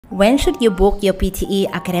When should you book your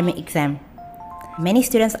PTE academic exam? Many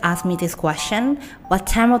students ask me this question: what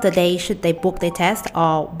time of the day should they book their test,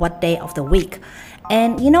 or what day of the week?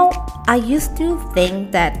 And I used to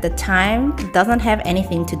think that the time doesn't have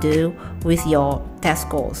anything to do with your test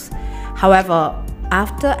scores. However,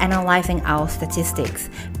 after analyzing our statistics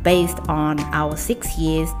based on our 6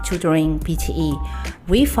 years tutoring PTE,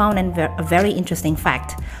 we found a very interesting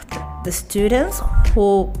fact. The students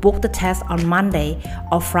who book the test on Monday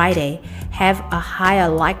or Friday have a higher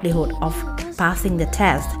likelihood of passing the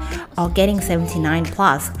test or getting 79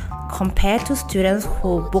 plus compared to students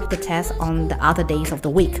who book the test on the other days of the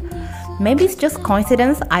week. Maybe it's just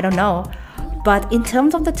coincidence, I don't know. But in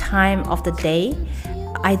terms of the time of the day,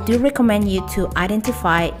 I do recommend you to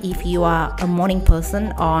identify if you are a morning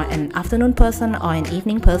person or an afternoon person or an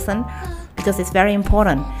evening person, because it's very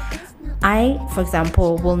important. I, for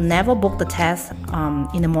example, will never book the test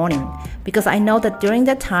in the morning because I know that during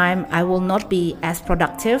that time I will not be as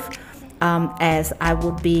productive as I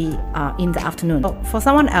would be in the afternoon. For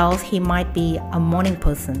someone else, he might be a morning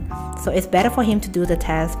person, so it's better for him to do the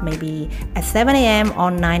test maybe at 7 a.m.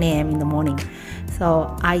 or 9 a.m. in the morning.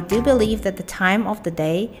 So I do believe that the time of the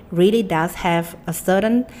day really does have a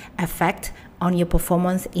certain effect on your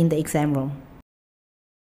performance in the exam room.